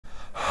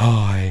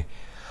Hi,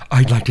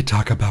 I'd like to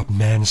talk about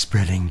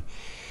manspreading.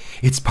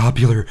 It's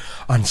popular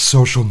on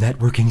social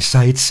networking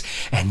sites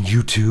and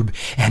YouTube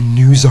and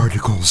news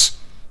articles.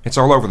 It's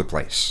all over the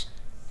place.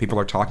 People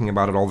are talking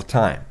about it all the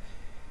time.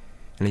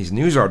 And these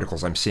news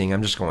articles I'm seeing,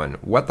 I'm just going,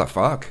 what the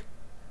fuck?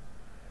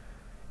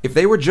 If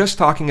they were just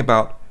talking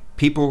about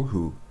people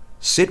who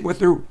sit with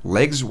their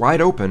legs wide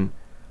open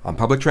on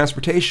public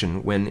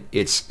transportation when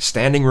it's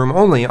standing room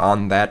only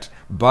on that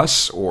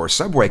bus or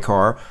subway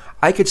car,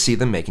 I could see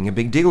them making a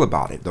big deal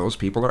about it. Those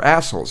people are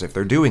assholes if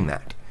they're doing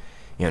that.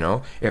 You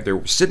know, if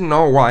they're sitting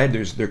all wide,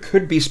 there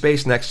could be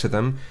space next to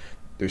them.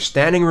 They're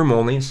standing room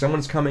only,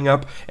 someone's coming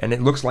up, and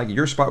it looks like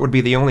your spot would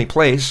be the only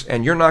place,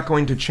 and you're not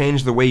going to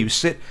change the way you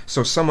sit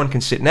so someone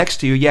can sit next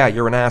to you. Yeah,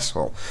 you're an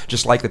asshole.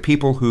 Just like the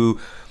people who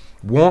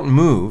won't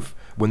move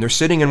when they're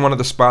sitting in one of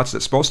the spots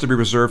that's supposed to be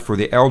reserved for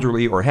the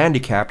elderly or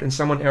handicapped, and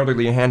someone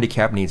elderly or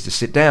handicapped needs to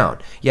sit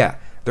down. Yeah,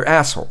 they're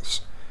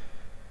assholes.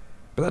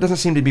 But that doesn't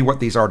seem to be what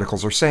these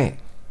articles are saying.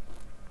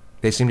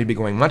 They seem to be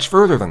going much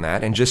further than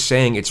that and just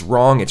saying it's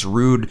wrong, it's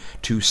rude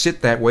to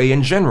sit that way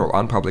in general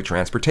on public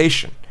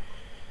transportation.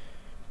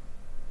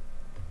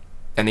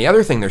 And the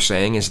other thing they're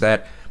saying is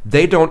that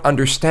they don't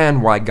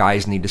understand why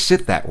guys need to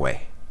sit that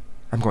way.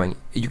 I'm going,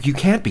 you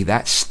can't be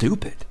that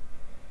stupid.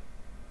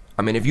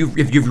 I mean, if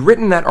you've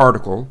written that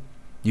article,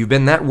 you've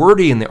been that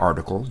wordy in the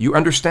article, you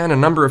understand a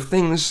number of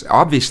things,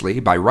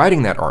 obviously, by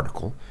writing that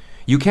article,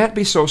 you can't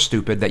be so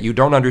stupid that you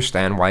don't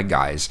understand why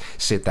guys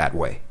sit that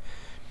way.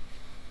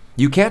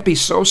 You can't be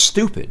so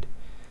stupid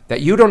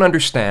that you don't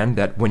understand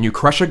that when you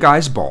crush a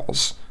guy's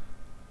balls,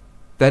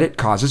 that it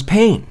causes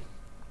pain.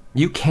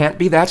 You can't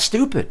be that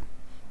stupid.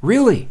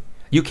 Really.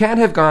 You can't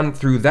have gone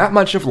through that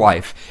much of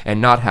life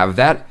and not have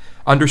that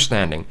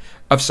understanding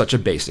of such a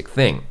basic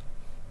thing.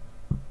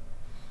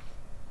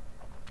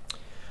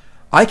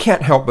 I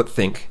can't help but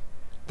think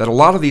that a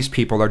lot of these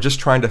people are just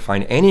trying to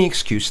find any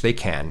excuse they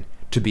can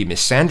to be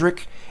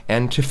misandric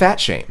and to fat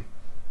shame.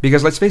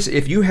 Because let's face it,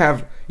 if you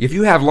have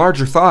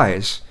larger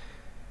thighs,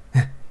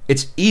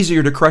 it's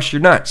easier to crush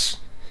your nuts.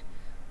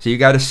 So you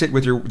got to sit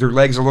with your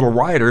legs a little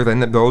wider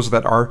than those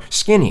that are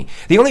skinny.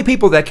 The only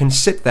people that can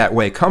sit that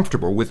way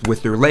comfortable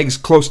with their legs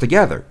close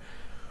together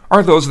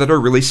are those that are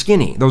really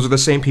skinny. Those are the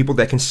same people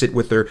that can sit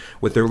with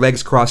their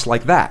legs crossed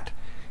like that.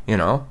 You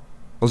know?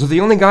 Those are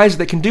the only guys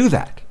that can do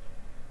that.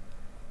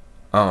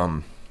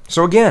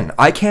 So again,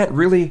 I can't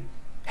really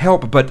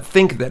help but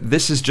think that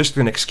this is just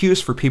an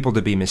excuse for people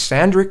to be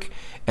misandric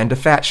and to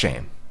fat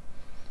shame.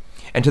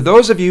 And to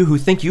those of you who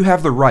think you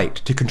have the right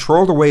to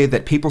control the way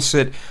that people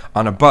sit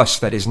on a bus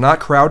that is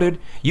not crowded,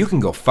 you can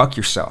go fuck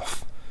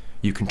yourself.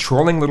 You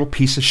controlling little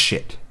piece of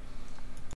shit.